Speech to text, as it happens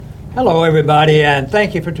Hello, everybody, and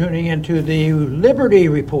thank you for tuning into the Liberty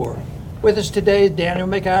Report. With us today, Daniel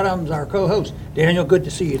McAdams, our co-host. Daniel, good to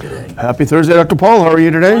see you today. Happy Thursday, Dr. Paul. How are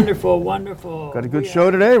you today? Wonderful, wonderful. Got a good show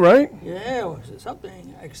today, right? Yeah,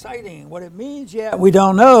 something exciting. What it means yet, we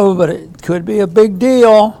don't know, but it could be a big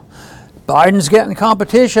deal. Biden's getting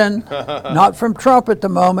competition, not from Trump at the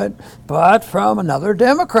moment, but from another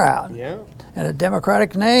Democrat. Yeah. And a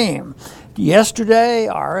Democratic name. Yesterday,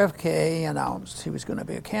 RFK announced he was going to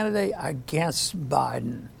be a candidate against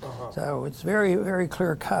Biden. So it's very, very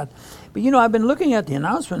clear cut. But, I've been looking at the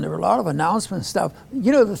announcement. There were a lot of announcement stuff.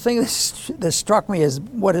 The thing that struck me as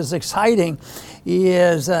what is exciting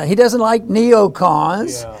is he doesn't like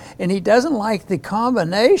neocons, and he doesn't like the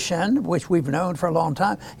combination, which we've known for a long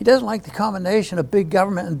time. He doesn't like the combination of big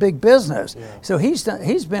government and big business. So he's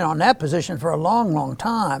been on that position for a long, long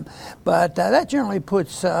time. But that generally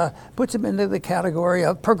puts him into the category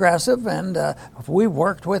of progressive, and we've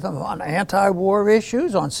worked with him on anti-war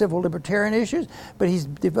issues, on civil libertarian issues, but he's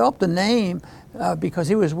developed a name because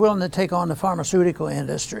he was willing to take on the pharmaceutical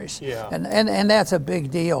industries. And that's a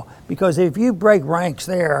big deal, because if you break ranks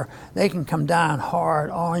there, they can come down hard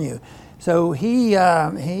on you. So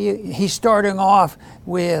he's starting off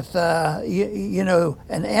with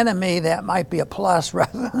an enemy that might be a plus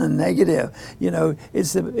rather than a negative.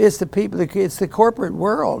 It's the people, it's the corporate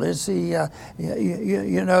world, it's the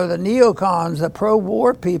the neocons, the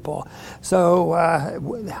pro-war people. So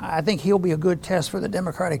I think he'll be a good test for the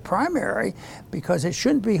Democratic primary, because it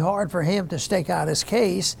shouldn't be hard for him to stake out his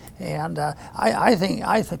case. And I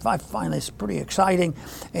find this pretty exciting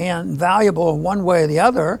and valuable in one way or the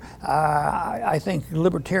other. I think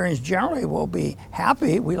libertarians generally will be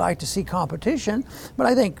happy. We like to see competition, but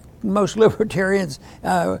I think most libertarians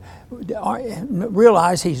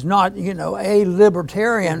realize he's not, a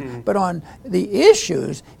libertarian, but on the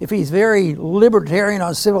issues, if he's very libertarian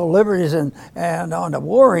on civil liberties and on the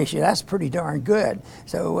war issue, that's pretty darn good.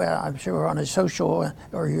 So I'm sure on the social,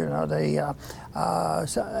 or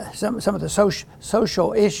some of the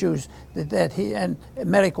social issues that he, and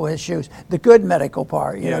medical issues, the good medical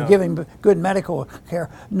part, giving good medical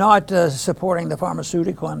care, not supporting the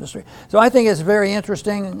pharmaceutical industry. So I think it's very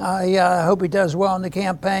interesting. I hope he does well in the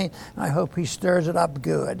campaign. I hope he stirs it up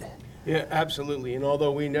good. Yeah, absolutely. And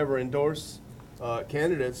although we never endorse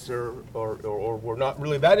candidates or we're not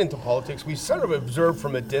really that into politics, we sort of observe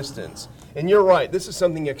from a distance. And you're right, this is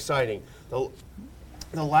something exciting.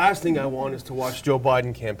 The last thing I want is to watch Joe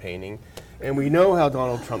Biden campaigning, and we know how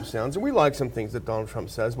Donald Trump sounds, and we like some things that Donald Trump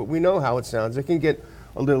says, but we know how it sounds. It can get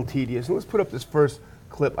a little tedious. And let's put up this first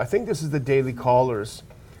clip. I think this is the Daily Caller's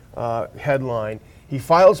headline. He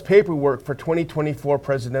files paperwork for 2024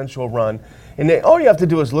 presidential run, and all you have to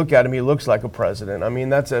do is look at him. He looks like a president. I mean,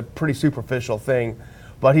 that's a pretty superficial thing,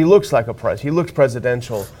 but he looks like a president. He looks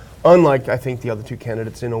presidential, unlike, I think, the other two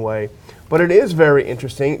candidates in a way. But it is very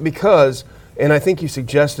interesting because, and I think you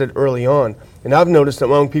suggested early on, and I've noticed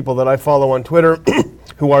among people that I follow on Twitter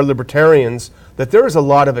who are libertarians, that there is a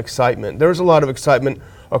lot of excitement. There is a lot of excitement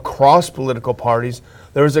across political parties.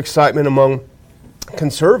 There is excitement among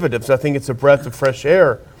conservatives. I think it's a breath of fresh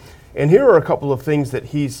air. And here are a couple of things that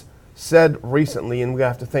he's said recently, and we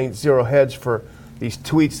have to thank Zero Hedge for these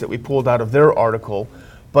tweets that we pulled out of their article.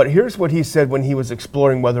 But here's what he said when he was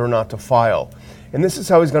exploring whether or not to file. And this is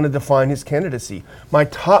how he's going to define his candidacy. My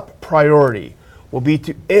top priority will be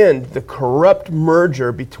to end the corrupt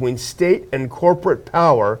merger between state and corporate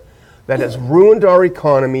power that has ruined our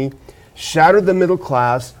economy, shattered the middle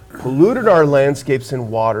class, polluted our landscapes and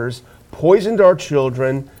waters, poisoned our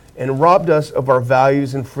children, and robbed us of our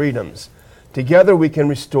values and freedoms. Together we can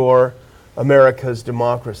restore America's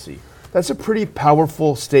democracy. That's a pretty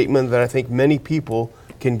powerful statement that I think many people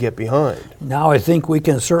can get behind. Now I think we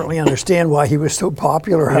can certainly understand why he was so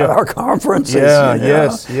popular at our conferences.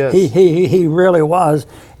 Yes. He really was.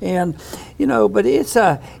 And, but it's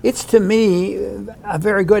to me a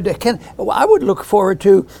very good, what I would look forward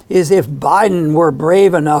to is if Biden were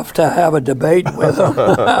brave enough to have a debate with him.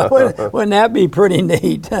 Wouldn't that be pretty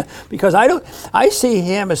neat? Because I see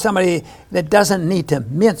him as somebody that doesn't need to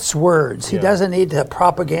mince words. He doesn't need to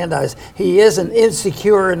propagandize. He isn't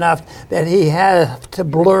insecure enough that he has to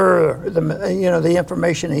blur the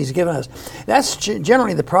information he's given us. That's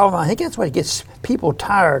generally the problem. I think that's what gets people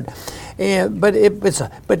tired. But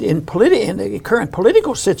in the current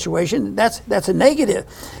political situation, that's a negative,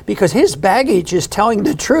 because his baggage is telling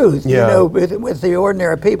the truth. With the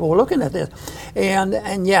ordinary people looking at this,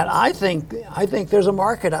 and yet I think there's a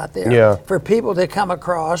market out there for people that come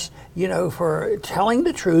across, for telling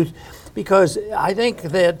the truth, because I think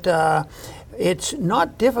that it's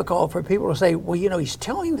not difficult for people to say, well, he's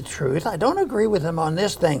telling the truth. I don't agree with him on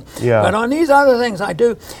this thing, but on these other things I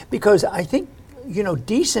do, because I think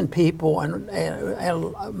decent people and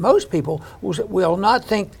most people will not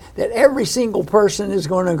think that every single person is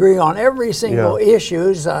going to agree on every single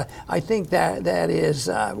issues. I think that is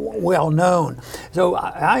well known. So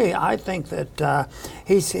I think that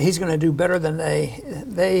he's going to do better than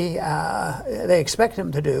they expect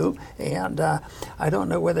him to do, and I don't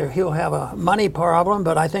know whether he'll have a money problem,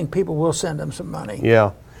 but I think people will send him some money.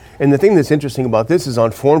 Yeah. And the thing that's interesting about this is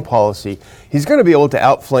on foreign policy, he's going to be able to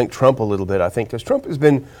outflank Trump a little bit, I think, because Trump has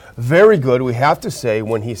been very good, we have to say,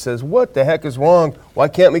 when he says, what the heck is wrong? Why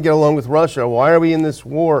can't we get along with Russia? Why are we in this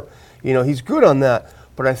war? He's good on that.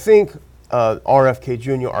 But I think RFK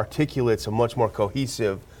Jr. articulates a much more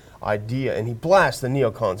cohesive idea, and he blasts the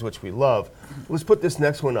neocons, which we love. Let's put this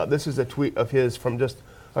next one up. This is a tweet of his from just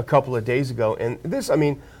a couple of days ago, and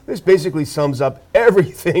this basically sums up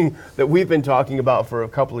everything that we've been talking about for a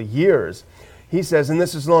couple of years. He says, and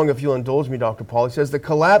this is long if you'll indulge me, Dr. Paul, he says, the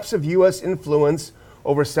collapse of U.S. influence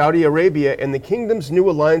over Saudi Arabia and the kingdom's new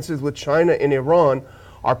alliances with China and Iran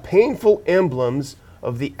are painful emblems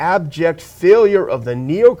of the abject failure of the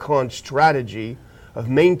neocon strategy of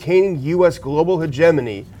maintaining U.S. global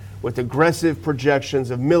hegemony with aggressive projections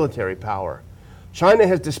of military power. China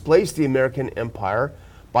has displaced the American empire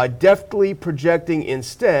by deftly projecting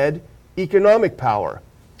instead economic power.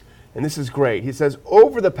 And this is great. He says,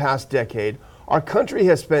 over the past decade, our country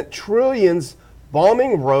has spent trillions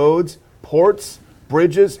bombing roads, ports,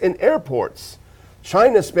 bridges, and airports.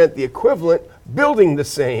 China spent the equivalent building the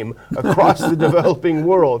same across the developing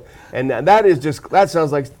world. And that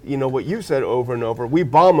sounds like, what you said over and over. We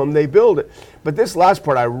bomb them, they build it. But this last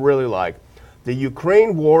part I really like. The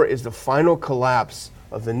Ukraine war is the final collapse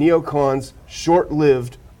of the neocons'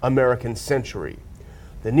 short-lived American century.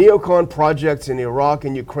 The neocon projects in Iraq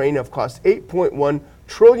and Ukraine have cost $8.1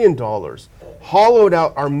 trillion, hollowed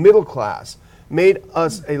out our middle class, made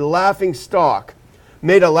us a laughing stock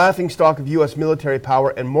of U.S. military power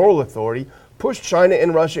and moral authority, pushed China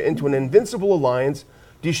and Russia into an invincible alliance,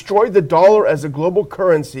 destroyed the dollar as a global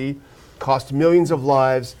currency, cost millions of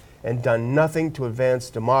lives, and done nothing to advance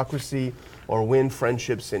democracy or win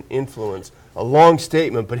friendships and influence. A long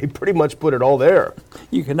statement, but he pretty much put it all there.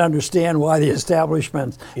 You can understand why the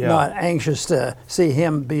establishment's not anxious to see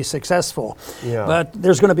him be successful. Yeah. But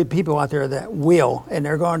there's going to be people out there that will, and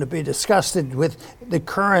they're going to be disgusted with the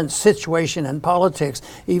current situation in politics,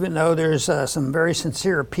 even though there's some very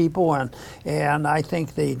sincere people, and I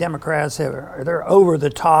think the Democrats they're over the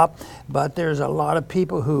top, but there's a lot of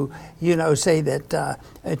people who, say that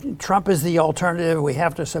Trump is the alternative, we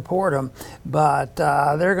have to support him, but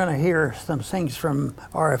they're going to hear some things from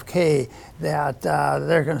RFK that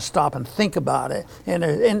they're going to stop and think about it,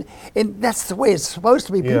 and that's the way it's supposed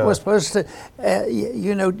to be. People are supposed to,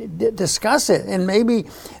 discuss it, and maybe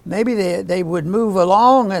they would move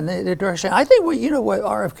along in the direction. I think what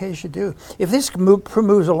RFK should do if this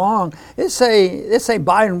moves along. Let's say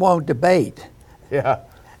Biden won't debate. Yeah,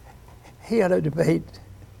 he ought to debate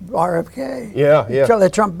RFK. Yeah.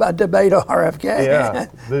 Let Trump debate RFK. Yeah,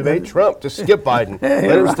 debate Trump. Just skip Biden. Let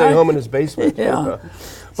him stay home in his basement. Yeah.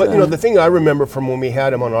 But the thing I remember from when we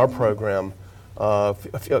had him on our program a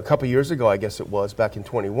couple years ago, I guess it was back in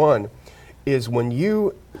 21, is when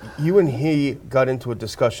you and he got into a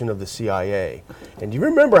discussion of the CIA, and do you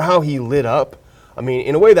remember how he lit up? I mean,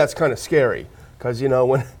 in a way, that's kind of scary because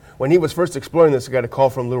when he was first exploring this, I got a call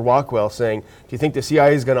from Lew Rockwell saying, do you think the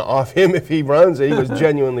CIA is going to off him if he runs? And he was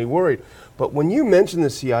genuinely worried. But when you mentioned the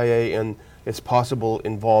CIA and its possible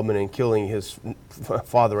involvement in killing his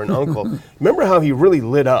father and uncle, remember how he really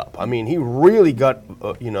lit up? I mean, he really got,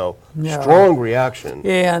 strong reaction.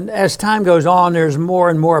 And as time goes on, there's more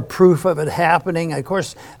and more proof of it happening. Of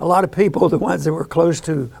course, a lot of people, the ones that were close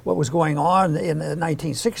to what was going on in the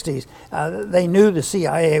 1960s, they knew the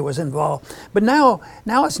CIA was involved. But now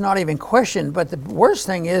it's not even questioned. But the worst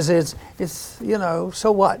thing is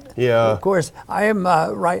so what? Yeah. Of course, I am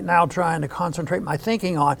right now trying to concentrate my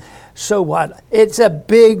thinking on, so what? It's a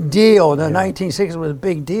big deal. The 1960s was a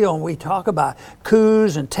big deal, and we talk about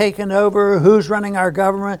coups and taking over, who's running our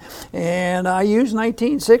government, and I use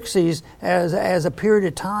 1960s as a period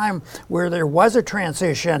of time where there was a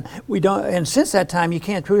transition. And since that time, you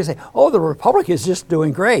can't truly say, oh, the Republic is just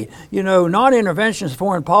doing great. Non-interventionist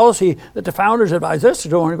foreign policy that the founders advised us is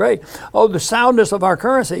doing great. Oh, the soundness of our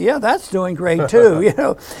currency, that's doing great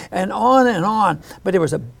too. And on and on. But there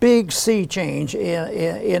was a big sea change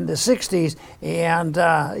in the 60s. 60s, and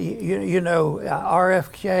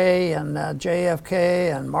RFK and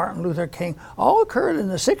JFK and Martin Luther King all occurred in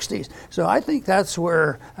the 60s. So I think that's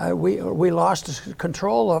where we lost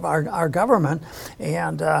control of our government.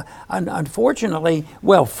 And unfortunately,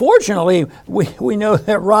 fortunately, we know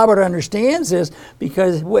that Robert understands this,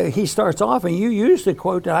 because he starts off, and you used the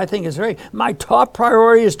quote that I think is my top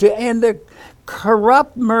priority is to end the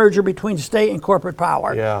corrupt merger between state and corporate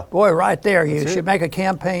power. Yeah. Boy, right there, you should make a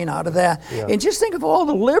campaign out of that. Yeah. And just think of all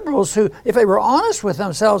the liberals who, if they were honest with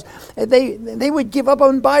themselves, they would give up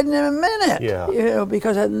on Biden in a minute. Yeah.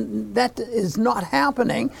 Because that is not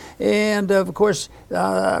happening. And of course,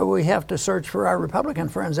 we have to search for our Republican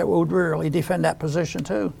friends that would really defend that position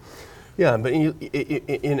too. Yeah, but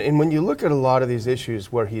and when you look at a lot of these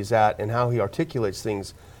issues where he's at and how he articulates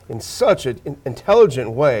things in such an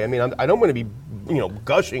intelligent way, I mean, I don't want to be,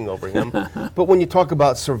 gushing over him, but when you talk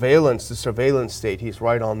about surveillance, the surveillance state, he's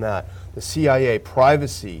right on that. The CIA,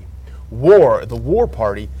 privacy, war, the war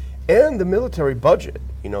party, and the military budget.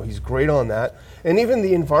 He's great on that. And even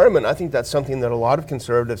the environment, I think that's something that a lot of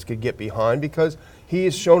conservatives could get behind, because he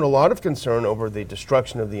has shown a lot of concern over the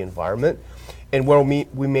destruction of the environment. And while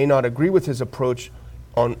we may not agree with his approach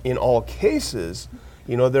in all cases,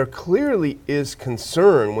 there clearly is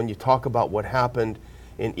concern when you talk about what happened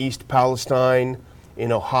in East Palestine,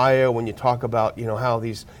 in Ohio, when you talk about, how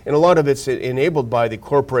these, and a lot of it's enabled by the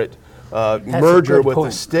corporate merger with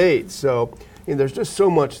the state. So there's just so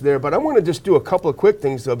much there. But I want to just do a couple of quick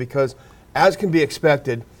things, though, because as can be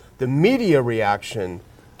expected, the media reaction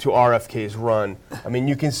to RFK's run, I mean,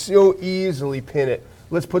 you can so easily pin it.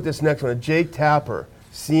 Let's put this next one. Jake Tapper,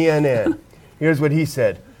 CNN. Here's what he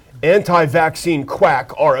said. Anti-vaccine quack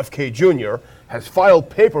RFK Jr. has filed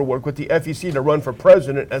paperwork with the FEC to run for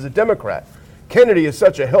president as a Democrat. Kennedy is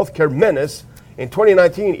such a healthcare menace. In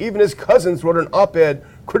 2019, even his cousins wrote an op-ed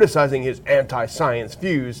criticizing his anti-science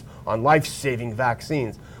views on life-saving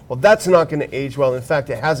vaccines. Well, that's not going to age well. In fact,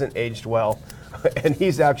 it hasn't aged well. And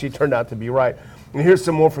he's actually turned out to be right. And here's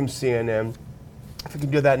some more from CNN. If we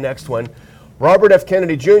can do that next one. Robert F.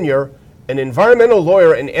 Kennedy Jr., an environmental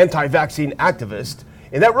lawyer and anti-vaccine activist.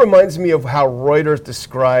 And that reminds me of how Reuters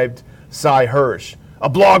described Cy Hirsch, a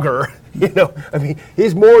blogger. I mean,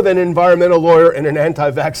 he's more than an environmental lawyer and an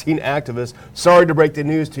anti-vaccine activist. Sorry to break the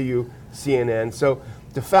news to you, CNN. So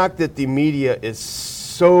the fact that the media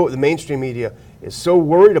the mainstream media is so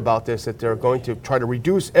worried about this that they're going to try to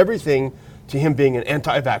reduce everything to him being an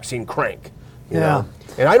anti-vaccine crank. You know?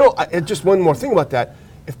 And just one more thing about that.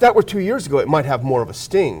 If that were 2 years ago, it might have more of a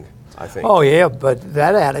sting, I think. Oh, yeah, but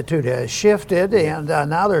that attitude has shifted, and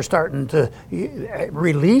now they're starting to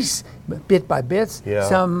release, bit by bit,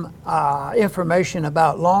 some information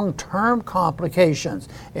about long-term complications.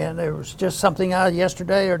 And there was just something out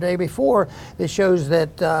yesterday or day before that shows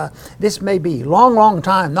that this may be long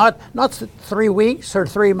time, not 3 weeks or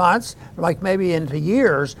 3 months, like maybe into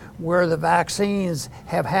years, where the vaccines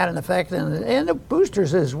have had an effect, and the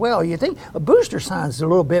boosters as well. You think a booster sounds a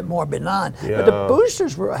little bit more benign, but the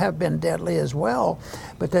boosters have been deadly as well.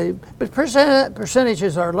 But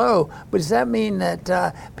percentages are low. But does that mean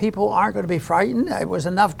that people aren't going to be frightened? It was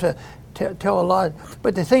enough to tell a lot.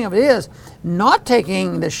 But the thing of it is, not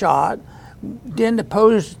taking the shot didn't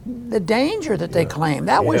pose the danger that they claim.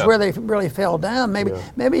 That was where they really fell down.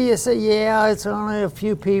 Maybe you say, it's only a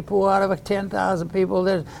few people out of 10,000 people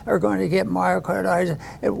that are going to get myocarditis.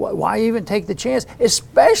 Why even take the chance?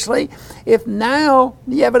 Especially if now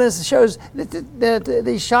the evidence shows that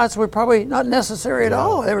these shots were probably not necessary at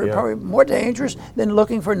all. They were probably more dangerous than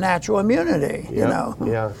looking for natural immunity. You know.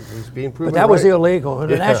 Yeah, it's being proven. But that was illegal.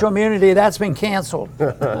 The natural immunity, that's been canceled.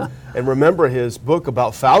 And remember his book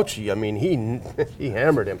about Fauci. I mean, he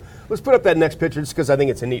hammered him. Let's put up that next picture just because I think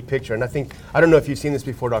it's a neat picture. And I don't know if you've seen this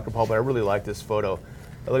before, Dr. Paul, but I really like this photo.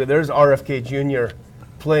 Look, there's RFK Jr.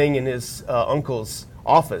 playing in his uncle's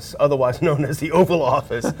office, otherwise known as the Oval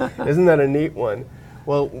Office. Isn't that a neat one?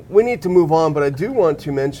 Well, we need to move on, but I do want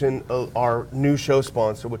to mention our new show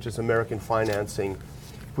sponsor, which is American Financing.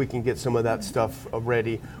 If we can get some of that stuff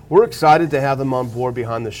ready. We're excited to have them on board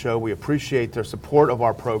behind the show. We appreciate their support of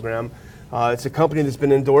our program. It's a company that's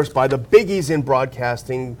been endorsed by the biggies in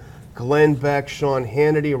broadcasting, Glenn Beck, Sean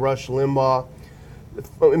Hannity, Rush Limbaugh.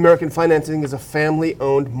 American Financing is a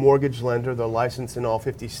family-owned mortgage lender. They're licensed in all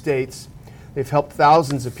 50 states. They've helped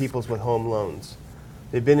thousands of people with home loans.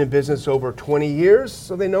 They've been in business over 20 years,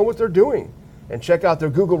 so they know what they're doing. And check out their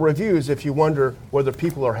Google reviews if you wonder whether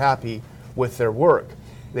people are happy with their work.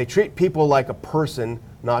 They treat people like a person,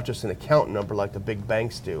 not just an account number like the big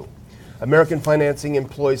banks do. American Financing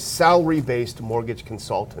employs salary-based mortgage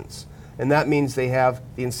consultants. and that means they have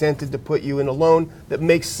the incentive to put you in a loan that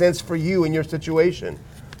makes sense for you in your situation.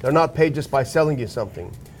 They're not paid just by selling you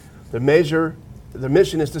something. The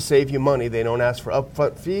mission is to save you money. They don't ask for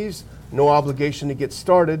upfront fees, no obligation to get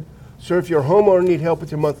started. So if you're a homeowner, need help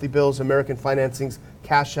with your monthly bills, American Financing's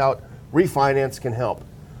Cash Out Refinance can help.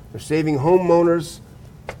 They're saving homeowners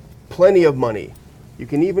plenty of money. You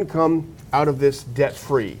can even come out of this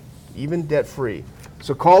debt-free, even debt-free.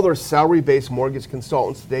 So call their salary-based mortgage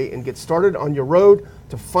consultants today and get started on your road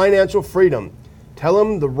to financial freedom. Tell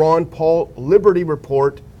them the Ron Paul Liberty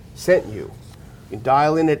Report sent you. You can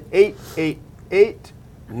dial in at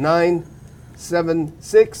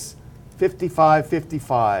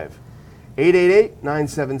 888-976-5555.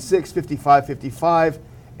 888-976-5555.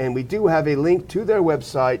 And we do have a link to their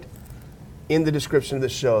website in the description of the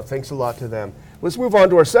show. Thanks a lot to them. Let's move on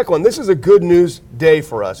to our second one. This is a good news day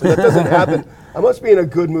for us. And that doesn't happen. I must be in a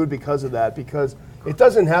good mood because of that, because it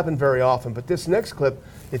doesn't happen very often. But this next clip,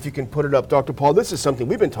 if you can put it up, Dr. Paul, this is something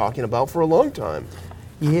we've been talking about for a long time.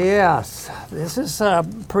 Yes, this is a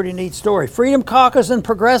pretty neat story. Freedom Caucus and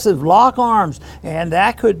Progressive lock arms, and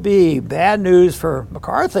that could be bad news for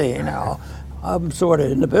McCarthy, you know. I'm sort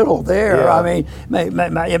of in the middle there. Yeah. I mean,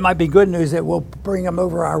 it might be good news that will bring them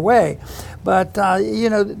over our way. But,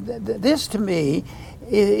 you know, this to me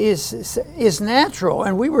is natural,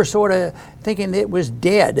 and we were sort of thinking it was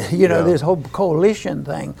dead, you know, this whole coalition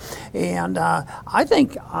thing, and I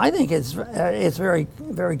think it's very,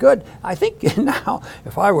 very good. I think now,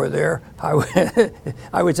 if I were there,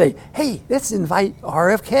 I would say, hey, let's invite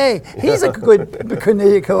RFK. He's a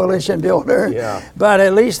good coalition builder. Yeah. But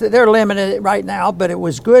at least they're limited right now. But it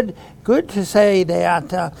was good to say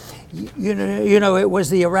that. You know, it was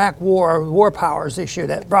the Iraq war powers issue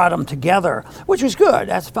that brought them together, which was good.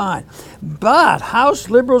 That's fine. But House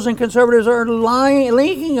liberals and conservatives are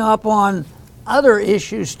linking up on other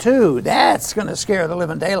issues too. That's going to scare the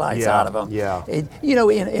living daylights out of them. Yeah. You know,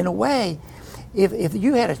 in a way, if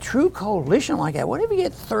you had a true coalition like that, what if you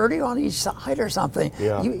get 30 on each side or something?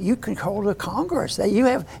 Yeah. You control the Congress. You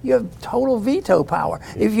have total veto power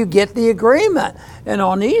if you get the agreement. And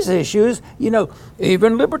on these issues, you know,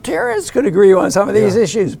 even libertarians could agree on some of these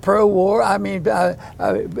issues. Pro-war, I mean,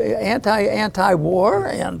 anti-war,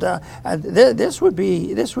 and this would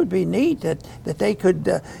be neat that they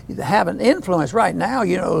could have an influence. Right now,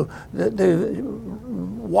 you know, the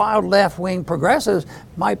wild left-wing progressives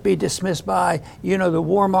might be dismissed by, you know, the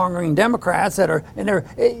warmongering Democrats that are, and they're,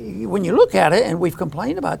 when you look at it, and we've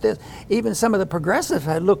complained about this, even some of the progressives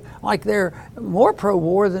look like they're more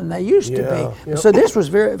pro-war than they used to be. Yep. So this was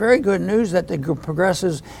very, very good news that the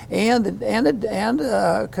progressives and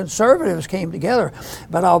conservatives came together.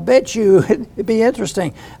 But I'll bet you, it'd be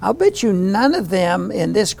interesting, I'll bet you none of them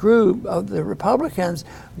in this group of the Republicans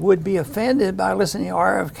would be offended by listening to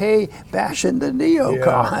RFK bashing the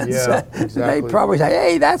neocons. Yeah, exactly. They'd probably say,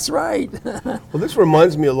 hey, that's right. Well, this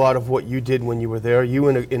reminds me a lot of what you did when you were there. You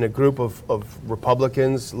in a group of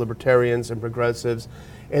Republicans, libertarians, and progressives.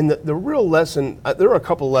 And the real lesson, there are a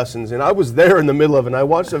couple lessons, and I was there in the middle of it, and I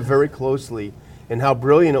watched it very closely, and how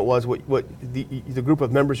brilliant it was what the group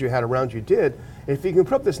of members you had around you did. And if you can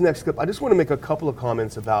put up this next clip, I just want to make a couple of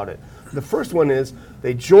comments about it. The first one is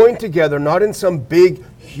they joined together, not in some big,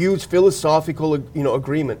 huge philosophical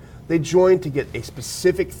agreement. They joined to get a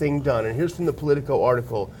specific thing done. And here's from the Politico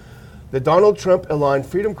article. The Donald Trump-aligned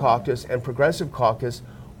Freedom Caucus and Progressive Caucus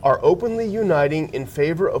are openly uniting in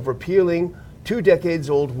favor of repealing 2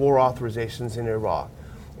 decades-old war authorizations in Iraq.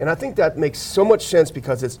 And I think that makes so much sense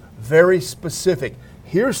because it's very specific.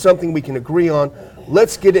 Here's something we can agree on.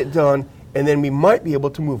 Let's get it done, and then we might be able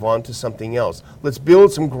to move on to something else. Let's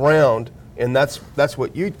build some ground, and that's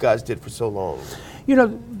what you guys did for so long. You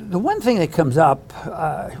know, the one thing that comes up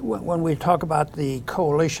when we talk about the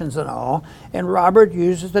coalitions and all, and Robert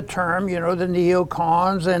uses the term, you know, the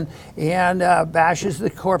neocons and bashes the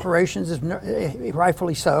corporations,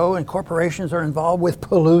 rightfully so, and corporations are involved with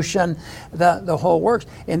pollution, the whole works.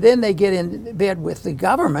 And then they get in bed with the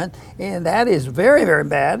government, and that is very, very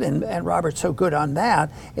bad, and Robert's so good on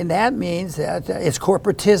that. And that means that it's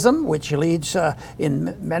corporatism, which leads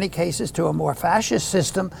in many cases to a more fascist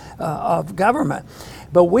system of government.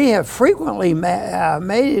 But we have frequently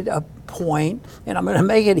made it a point, and I'm going to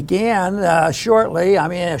make it again shortly, I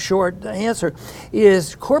mean a short answer,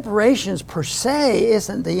 is corporations per se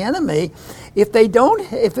isn't the enemy if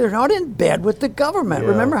they're not in bed with the government. Yeah.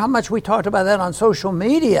 Remember how much we talked about that on social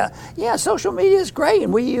media? Yeah, social media is great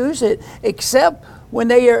and we use it, except when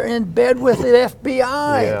they are in bed with the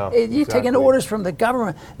FBI. Yeah, You're taking exactly. orders from the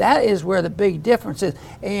government. That is where the big difference is.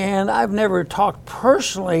 And I've never talked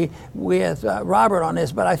personally with Robert on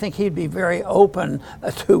this, but I think he'd be very open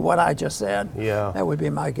to what I just said. Yeah. That would be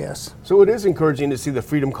my guess. So it is encouraging to see the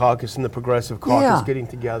Freedom Caucus and the Progressive Caucus Yeah. getting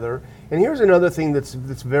together. And here's another thing that's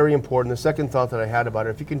very important, the second thought that I had about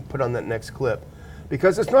it, if you can put on that next clip.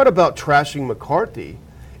 Because it's not about trashing McCarthy.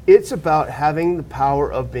 It's about having the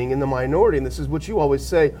power of being in the minority. And this is what you always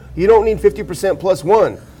say, you don't need 50% plus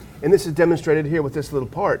one. And this is demonstrated here with this little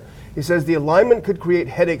part. He says the alignment could create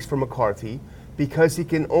headaches for McCarthy because he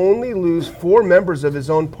can only lose 4 members of his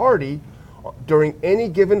own party during any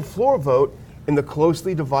given floor vote in the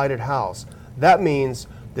closely divided House. That means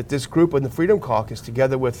that this group in the Freedom Caucus,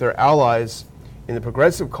 together with their allies in the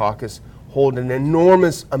Progressive Caucus, hold an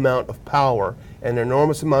enormous amount of power and an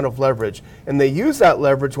enormous amount of leverage. And they used that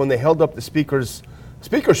leverage when they held up the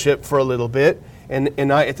speakership for a little bit.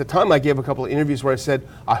 And I, at the time, I gave a couple of interviews where I said,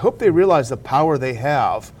 I hope they realize the power they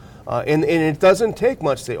have. And it doesn't take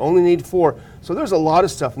much. They only need 4. So there's a lot of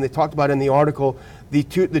stuff. And they talked about in the article, the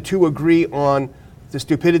two agree on the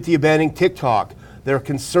stupidity of banning TikTok. They're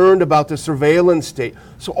concerned about the surveillance state.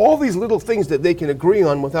 So all these little things that they can agree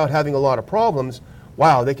on without having a lot of problems,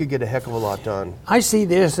 wow, they could get a heck of a lot done. I see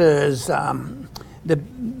this as the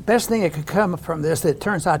best thing that could come from this. That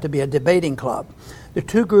turns out to be a debating club. The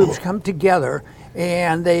two groups come together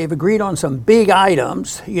and they've agreed on some big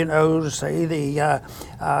items, you know, say the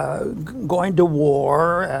going to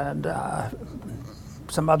war and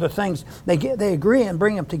some other things. They agree and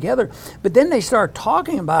bring them together, but then they start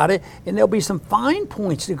talking about it, and there'll be some fine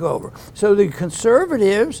points to go over. So the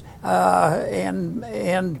conservatives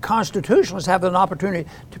and constitutionalists have an opportunity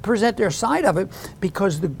to present their side of it,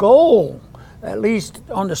 because the goal, at least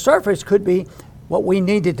on the surface, could be what we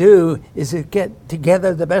need to do is to get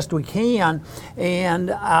together the best we can, and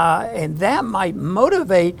that might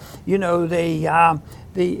motivate, you know,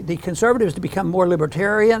 the conservatives to become more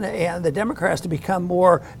libertarian and the Democrats to become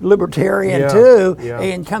more libertarian too,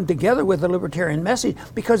 and come together with a libertarian message.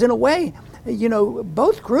 Because in a way, you know,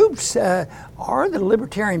 both groups are the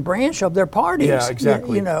libertarian branch of their parties. Yeah,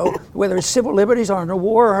 exactly. You know, whether it's civil liberties or on the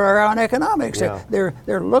war or on economics, they're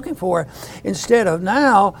looking for it. Instead of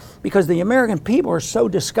now, because the American people are so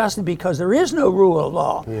disgusted because there is no rule of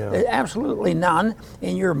law, absolutely none,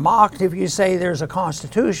 and you're mocked if you say there's a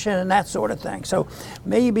constitution and that sort of thing. So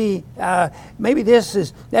maybe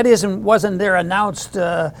wasn't their announced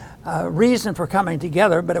reason for coming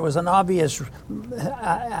together, but it was an obvious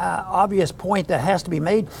point that has to be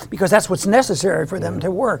made, because that's what's necessary for them to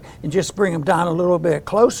work, and just bring them down a little bit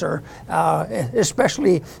closer,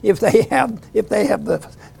 especially if they have the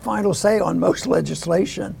final say on most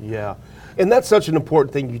legislation. Yeah. And that's such an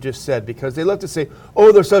important thing you just said, because they love to say,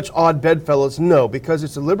 oh, they're such odd bedfellows. No, because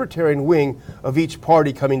it's a libertarian wing of each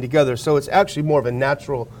party coming together. So it's actually more of a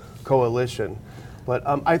natural coalition. But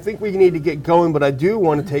I think we need to get going, but I do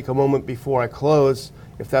want to take a moment before I close,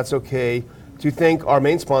 if that's okay, to thank our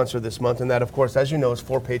main sponsor this month, and that, of course, as you know, is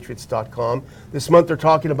 4patriots.com. This month they're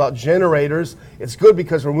talking about generators. It's good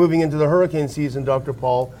because we're moving into the hurricane season, Dr.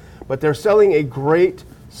 Paul, but they're selling a great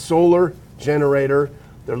solar generator.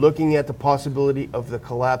 They're looking at the possibility of the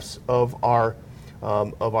collapse of the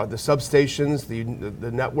substations,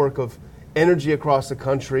 the network of energy across the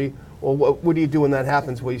country. Well, what do you do when that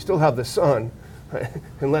happens? Well, you still have the sun,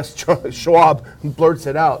 unless Schwab blurts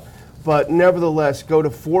it out. But nevertheless, go to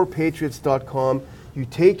 4patriots.com. You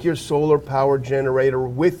take your solar power generator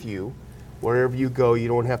with you wherever you go. You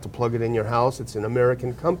don't have to plug it in your house. It's an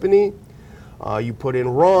American company. You put in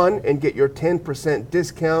Ron and get your 10%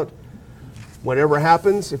 discount. Whatever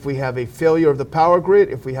happens, if we have a failure of the power grid,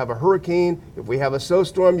 if we have a hurricane, if we have a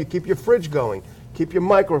snowstorm, you keep your fridge going. Keep your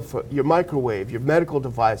microwave, your medical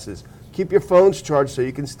devices. Keep your phones charged so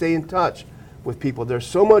you can stay in touch with people. There's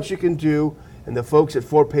so much you can do, and the folks at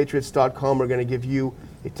 4patriots.com are going to give you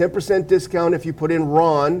a 10% discount if you put in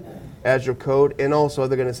Ron as your code, and also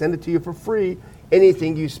they're going to send it to you for free,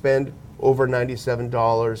 anything you spend over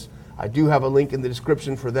 $97. I do have a link in the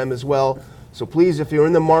description for them as well. So please, if you're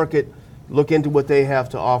in the market, look into what they have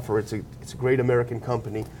to offer. It's a great American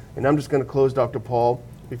company. And I'm just going to close, Dr. Paul,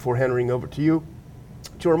 before handing over to you,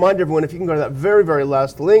 to remind everyone, if you can go to that very, very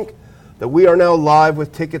last link, that we are now live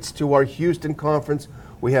with tickets to our Houston conference.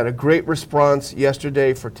 We had a great response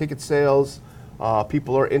yesterday for ticket sales.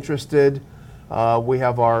 People are interested. We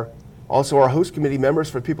have also our host committee members.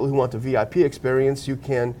 For people who want the VIP experience, you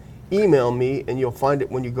can email me, and you'll find it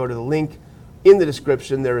when you go to the link in the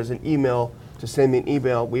description. There is an email to send me an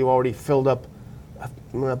email. We've already filled up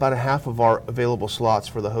about a half of our available slots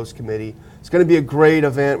for the host committee. It's going to be a great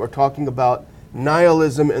event. We're talking about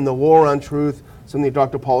nihilism and the war on truth, something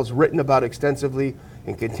Dr. Paul has written about extensively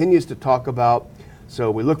and continues to talk about. So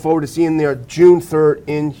we look forward to seeing you there June 3rd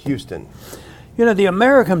in Houston. You know, the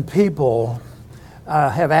American people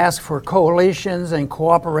have asked for coalitions and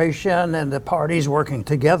cooperation and the parties working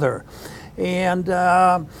together. And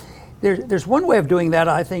there's one way of doing that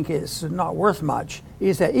I think is not worth much,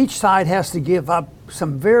 is that each side has to give up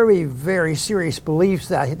some very, very serious beliefs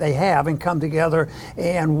that they have and come together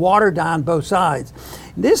and water down both sides.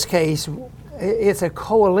 In this case, it's a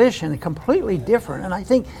coalition, completely different. And I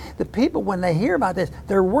think the people, when they hear about this,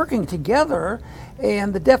 they're working together,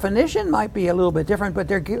 and the definition might be a little bit different, but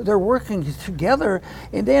they're working together.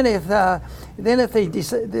 And then if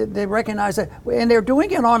they recognize that, and they're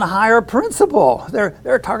doing it on a higher principle.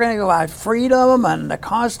 They're talking about freedom and the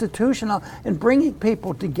Constitution and bringing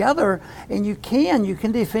people together. And you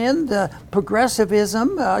can defend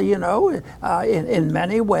progressivism, in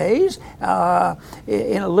many ways,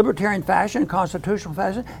 in a libertarian fashion, constitutional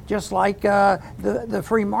fashion, just like the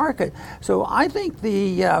free market. So I think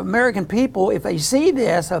the American people, if they see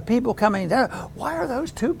this, people coming down, why are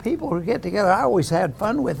those two people who get together? I always had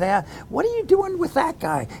fun with that. What are you doing with that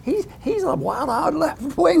guy? He's a wild-eyed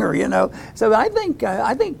left-winger, So I think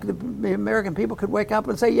the American people could wake up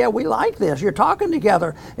and say, yeah, we like this. You're talking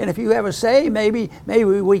together, and if you have a say, maybe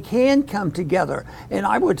we can come together. And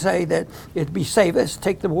I would say that it'd be safest,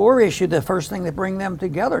 take the war issue, the first thing that bring them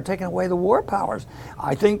together, taking away the war powers.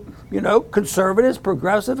 I think, conservatives,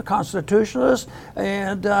 progressive, constitutionalists,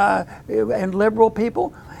 and liberal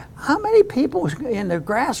people. How many people in the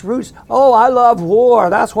grassroots, I love war,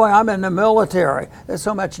 that's why I'm in the military. There's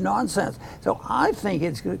so much nonsense. So I think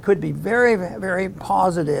it could be very, very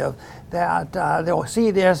positive that they'll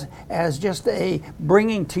see this as just a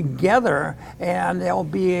bringing together, and there'll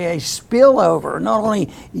be a spillover, not only,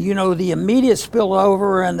 the immediate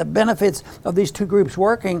spillover and the benefits of these two groups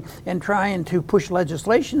working and trying to push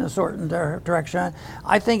legislation in a certain direction.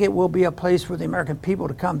 I think it will be a place for the American people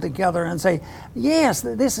to come together and say, yes,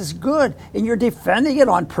 this is good, and you're defending it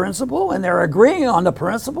on principle, and they're agreeing on the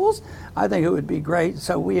principles. I think it would be great.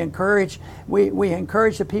 So we encourage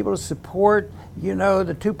the people to support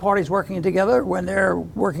the two parties working together when they're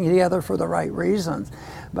working together for the right reasons.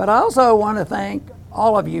 But I also want to thank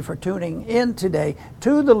all of you for tuning in today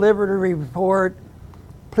to the Liberty Report.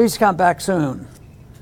 Please come back soon.